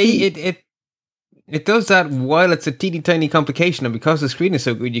 123 feet. It does that while it's a teeny tiny complication, and because the screen is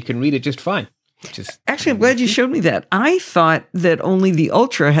so good, you can read it just fine. Actually, I'm glad you showed me that. I thought that only the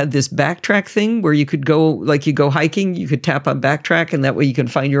Ultra had this backtrack thing where you could go, like you go hiking, you could tap on backtrack, and that way you can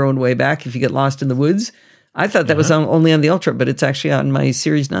find your own way back if you get lost in the woods. I thought that was only on the Ultra, but it's actually on my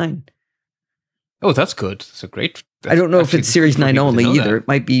Series 9. Oh, that's good. So great. I don't know if it's Series 9 only either. It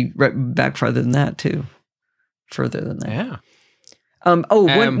might be back farther than that too. Further than that. Yeah.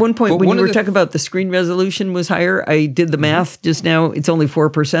 One point when you were talking about the screen resolution was higher, I did the math just now. It's only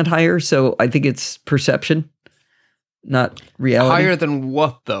 4% higher, so I think it's perception, not reality. Higher than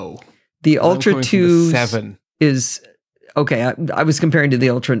what though? The Ultra 2 is okay. I was comparing to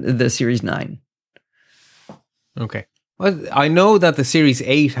the Series 9. Okay. Well, I know that the Series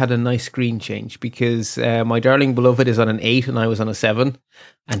 8 had a nice screen change because my darling beloved is on an 8 and I was on a 7,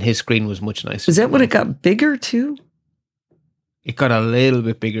 and his screen was much nicer. Is that when it got bigger too? It got a little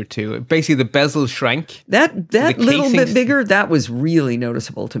bit bigger too. Basically, the bezel shrank. That little bit bigger, that was really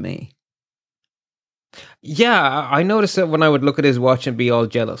noticeable to me. Yeah, I noticed that when I would look at his watch and be all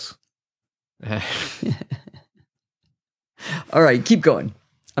jealous. All right, keep going.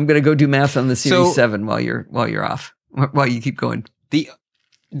 I'm going to go do math on the Series 7 while you're off. While you keep going.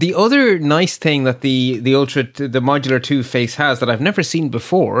 The other nice thing that the Ultra, the Modular 2 face has that I've never seen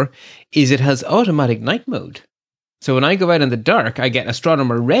before is it has automatic night mode. So when I go out in the dark, I get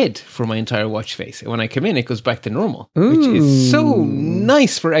astronomer red for my entire watch face. And when I come in, it goes back to normal, which is so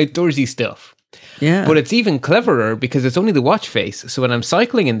nice for outdoorsy stuff. Yeah. But it's even cleverer because it's only the watch face. So when I'm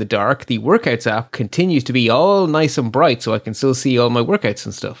cycling in the dark, the workouts app continues to be all nice and bright so I can still see all my workouts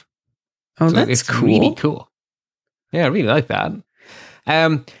and stuff. Oh, so that's cool. Really cool. Yeah, I really like that.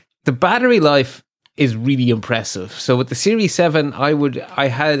 The battery life is really impressive. So with the Series 7,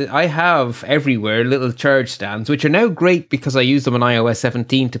 I have everywhere little charge stands, which are now great because I use them on iOS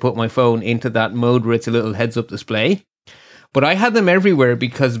 17 to put my phone into that mode where it's a little heads-up display. But I had them everywhere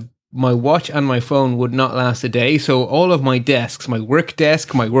because my watch and my phone would not last a day. So all of my desks, my work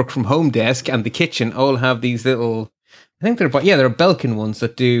desk, my work from home desk, and the kitchen all have these little... I think they're Belkin ones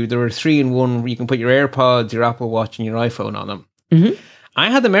that do. There are 3-in-1 where you can put your AirPods, your Apple Watch, and your iPhone on them. Mm-hmm. I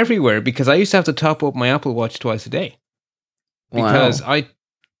had them everywhere because I used to have to top up my Apple Watch twice a day. because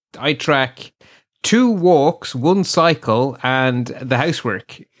I track 2 walks, 1 cycle, and the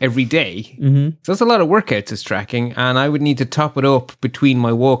housework every day. Mm-hmm. So that's a lot of workouts it's tracking, and I would need to top it up between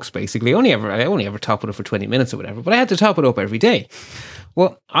my walks, basically. I only ever top it up for 20 minutes or whatever, but I had to top it up every day.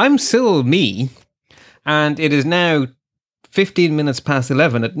 Well, I'm still me, and it is now 15 minutes past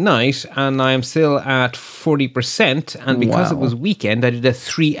 11 at night, and I am still at 40%, and because it was weekend, I did a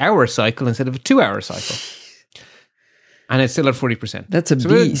 3-hour cycle instead of a 2-hour cycle. And it's still at 40%. That's a so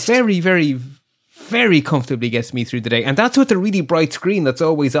beast. It very, very, very comfortably gets me through the day. And that's with the really bright screen that's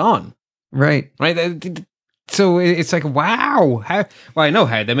always on. Right. So it's like, wow. Well, I know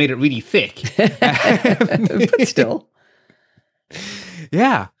how. They made it really thick. But still.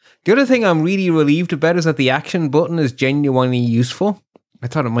 Yeah. The other thing I'm really relieved about is that the action button is genuinely useful. I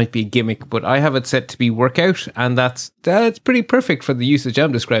thought it might be a gimmick, but I have it set to be workout, and that's pretty perfect for the usage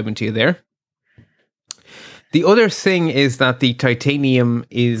I'm describing to you there. The other thing is that the titanium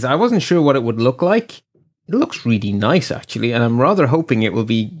I wasn't sure what it would look like. It looks really nice, actually, and I'm rather hoping it will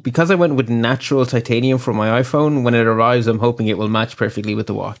be, because I went with natural titanium for my iPhone, when it arrives, I'm hoping it will match perfectly with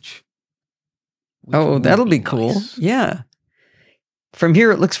the watch. Oh, that'll be cool. Nice. Yeah. From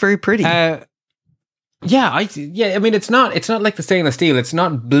here, it looks very pretty. I mean, it's not like the stainless steel. It's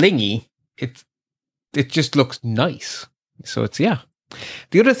not blingy. It just looks nice. So yeah.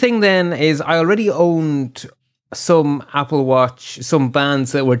 The other thing then is I already owned some Apple Watch, some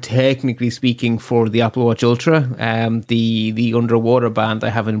bands that were technically speaking for the Apple Watch Ultra. The underwater band I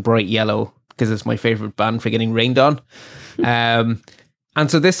have in bright yellow because it's my favorite band for getting rained on. And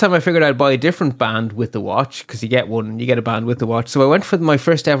so this time I figured I'd buy a different band with the watch, because you get a band with the watch. So I went for my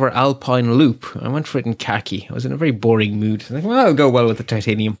first ever Alpine Loop. I went for it in khaki. I was in a very boring mood. I was like, well, it'll go well with the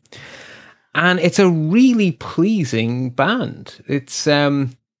titanium. And it's a really pleasing band. It's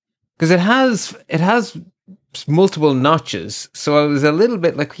because it has multiple notches. So I was a little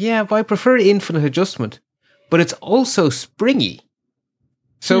bit like, yeah, but I prefer infinite adjustment. But it's also springy.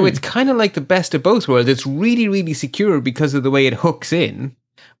 So it's kind of like the best of both worlds. It's really, really secure because of the way it hooks in.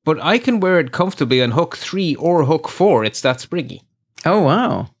 But I can wear it comfortably on hook 3 or hook 4. It's that springy. Oh,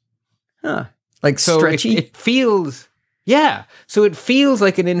 wow. Huh. Like stretchy? It feels... Yeah. So it feels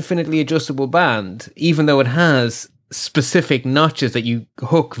like an infinitely adjustable band, even though it has specific notches that you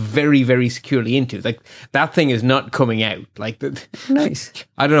hook very, very securely into. Like, that thing is not coming out. Like, nice.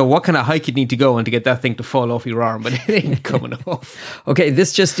 I don't know what kind of hike you'd need to go on to get that thing to fall off your arm, but it ain't coming off. Okay,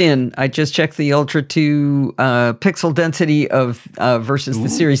 this just in. I just checked the Ultra 2 pixel density of versus the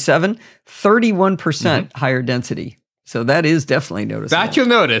Series 7. 31% higher density. So that is definitely noticeable. That you'll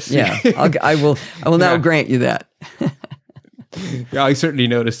notice. Yeah, I will now grant you that. Yeah, I certainly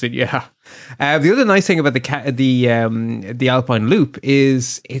noticed it. Yeah. The other nice thing about the Alpine Loop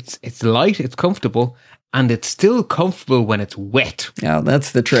is it's light, it's comfortable, and it's still comfortable when it's wet. Yeah,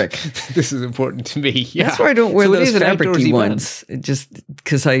 that's the trick. This is important to me. Yeah. That's why I don't wear those fabric-y ones. Just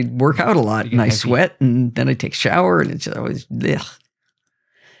because I work out a lot and I sweat, and then I take a shower, and it's always ugh.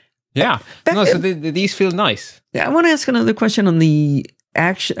 Yeah. So these feel nice. Yeah, I want to ask another question on the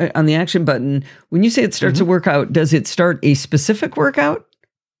action button. When you say it starts a workout, does it start a specific workout?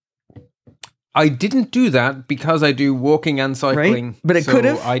 I didn't do that because I do walking and cycling. Right? But it could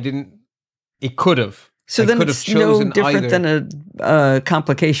have? It could have. So then it's no different than a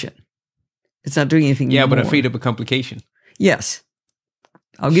complication. It's not doing anything more. But I freed up a complication. Yes.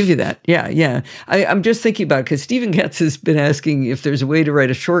 I'll give you that. Yeah. I'm just thinking about it because Stephen Getz has been asking if there's a way to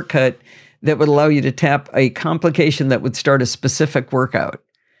write a shortcut that would allow you to tap a complication that would start a specific workout.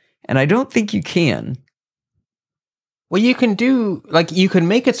 And I don't think you can. Well, you can you can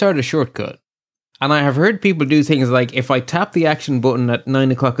make it start a shortcut. And I have heard people do things like, if I tap the action button at 9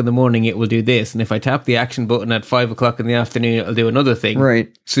 o'clock in the morning, it will do this. And if I tap the action button at 5 o'clock in the afternoon, it'll do another thing.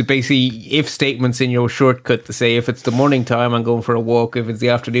 Right. So basically, if statements in your shortcut to say, if it's the morning time, I'm going for a walk. If it's the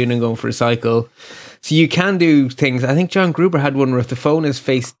afternoon, I'm going for a cycle. So you can do things. I think John Gruber had one where if the phone is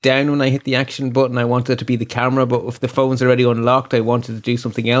face down when I hit the action button, I want it to be the camera. But if the phone's already unlocked, I wanted to do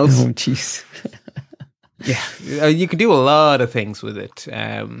something else. Oh, jeez. Yeah. You can do a lot of things with it.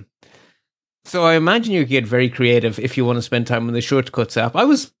 So I imagine you could get very creative if you want to spend time on the Shortcuts app. I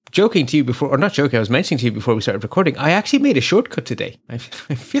was joking to you before, or not joking, I was mentioning to you before we started recording, I actually made a shortcut today. I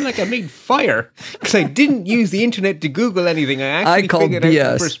feel like I made fire because I didn't use the internet to Google anything. I actually figured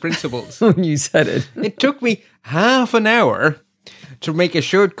out the first principles. When you said it. It took me half an hour to make a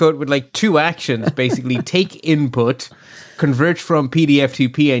shortcut with like 2 actions, basically take input, convert from PDF to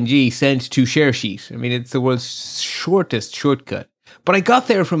PNG, send to share sheet. I mean, it's the world's shortest shortcut. But I got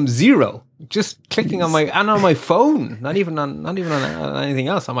there from zero, just clicking on my phone, not even on anything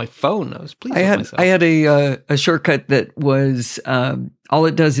else, on my phone. I was pleased with myself. I had a shortcut that was all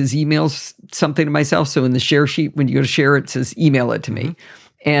it does is emails something to myself. So in the share sheet, when you go to share, it says email it to me.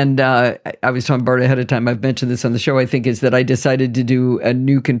 And I was telling Bart ahead of time, I've mentioned this on the show, I think, is that I decided to do a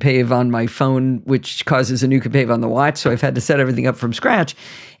Nuke and Pave on my phone, which causes a Nuke and Pave on the watch. So I've had to set everything up from scratch.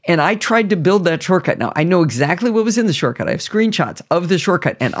 And I tried to build that shortcut. Now, I know exactly what was in the shortcut. I have screenshots of the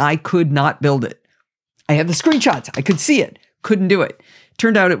shortcut, and I could not build it. I had the screenshots. I could see it. Couldn't do it.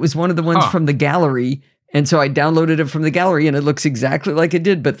 Turned out it was one of the ones from the gallery. And so I downloaded it from the gallery, and it looks exactly like it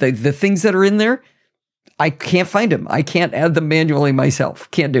did. But the things that are in there, I can't find them. I can't add them manually myself.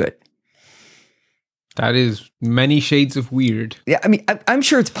 Can't do it. That is many shades of weird. Yeah, I mean, I'm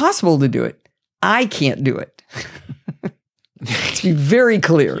sure it's possible to do it. I can't do it. Let's be very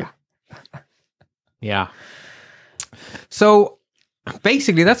clear. Yeah. So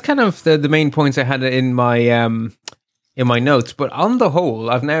basically, that's kind of the main points I had in my notes. But on the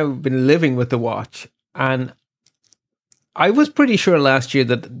whole, I've now been living with the watch, and I was pretty sure last year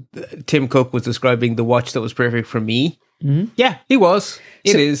that Tim Cook was describing the watch that was perfect for me. Mm-hmm. Yeah, he was.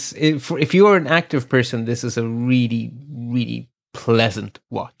 It is. If you are an active person, this is a really, really pleasant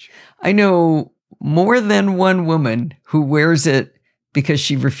watch. I know more than one woman who wears it because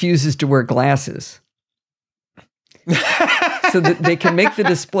she refuses to wear glasses. So that they can make the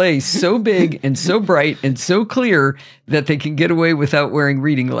display so big and so bright and so clear that they can get away without wearing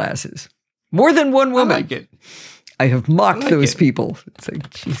reading glasses. More than one woman. I like it. I have mocked those people. It's like,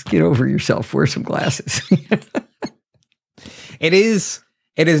 geez, get over yourself. Wear some glasses. It is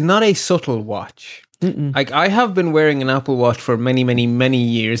not a subtle watch. Mm-mm. Like, I have been wearing an Apple Watch for many, many, many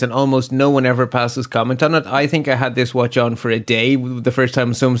years, and almost no one ever passes comment on it. I think I had this watch on for a day the first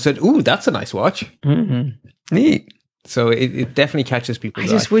time someone said, "Ooh, that's a nice watch." Mm-hmm. Neat. So it definitely catches people's eye.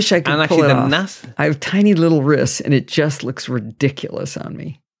 I just wish I could pull it off. I have tiny little wrists, and it just looks ridiculous on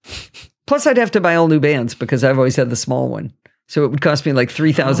me. Plus, I'd have to buy all new bands because I've always had the small one. So it would cost me like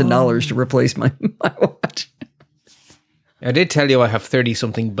 $3,000 to replace my watch. I did tell you I have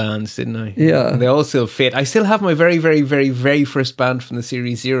 30-something bands, didn't I? Yeah. And they all still fit. I still have my very, very, very, very first band from the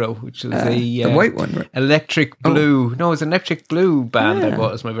Series 0, which was the white one, right? Electric Blue. Oh. No, it was an Electric Blue band I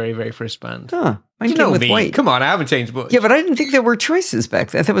bought as my very, very first band. Huh. Mine came with white. Come on, I haven't changed much. Yeah, but I didn't think there were choices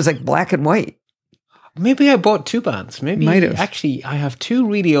back then. I thought it was like black and white. Maybe I bought two bands. Maybe Might have. Actually, I have two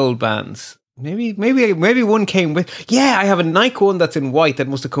really old bands. Maybe one came with. Yeah, I have a Nike one that's in white that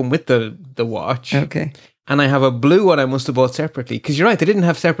must have come with the watch. Okay. And I have a blue one I must have bought separately. Because you're right, they didn't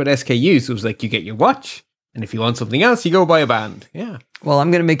have separate SKUs. It was like, you get your watch, and if you want something else, you go buy a band. Yeah. Well,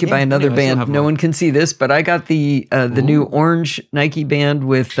 I'm going to make you buy another band. No one can see this, but I got the new orange Nike band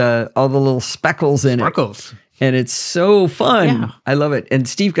with all the little speckles in it. And it's so fun. Yeah. I love it. And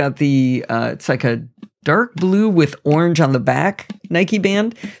Steve got the, it's like a dark blue with orange on the back Nike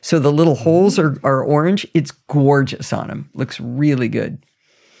band. So the little holes are orange. It's gorgeous on him. Looks really good.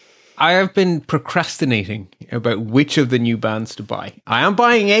 I have been procrastinating about which of the new bands to buy. I am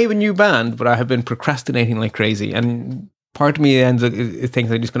buying a new band, but I have been procrastinating like crazy. And part of me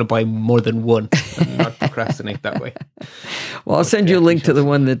thinks I'm just going to buy more than one and not procrastinate that way. Well, I'll send you a link to the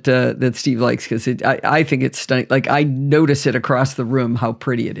one that Steve likes because I think it's stunning. Like, I notice it across the room how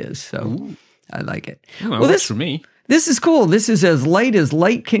pretty it is. So ooh. I like it. Well, this for me. This is cool. This is as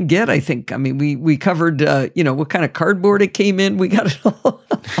light can get, I think. I mean, we covered, what kind of cardboard it came in. We got it all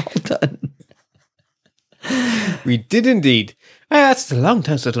done. We did indeed. It's a long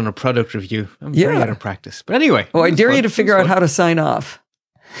time since I've done a product review. I'm very out of practice. But anyway. Oh, I dare you to figure out how to sign off.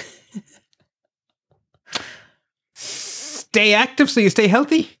 Stay active so you stay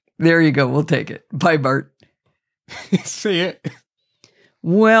healthy. There you go. We'll take it. Bye, Bart. See ya.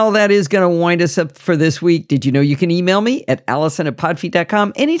 Well, that is going to wind us up for this week. Did you know you can email me at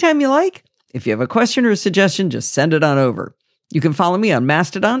allison@podfeet.com anytime you like? If you have a question or a suggestion, just send it on over. You can follow me on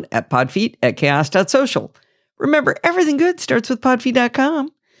Mastodon at podfeet at chaos.social. Remember, everything good starts with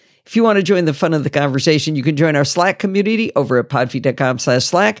podfeet.com. If you want to join the fun of the conversation, you can join our Slack community over at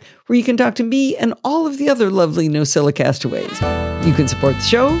podfeet.com/Slack, where you can talk to me and all of the other lovely NosillaCastaways. You can support the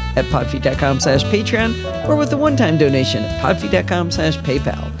show at podfeet.com/Patreon or with a one-time donation at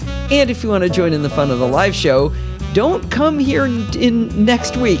podfeet.com/PayPal. And if you want to join in the fun of the live show, don't come here in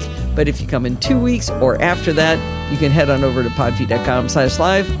next week, but if you come in 2 weeks or after that, you can head on over to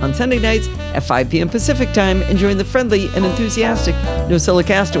podfeet.com/live on Sunday nights at 5 p.m. Pacific time and join the friendly and enthusiastic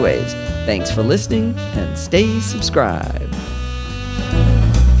NosillaCastaways. Thanks for listening and stay subscribed.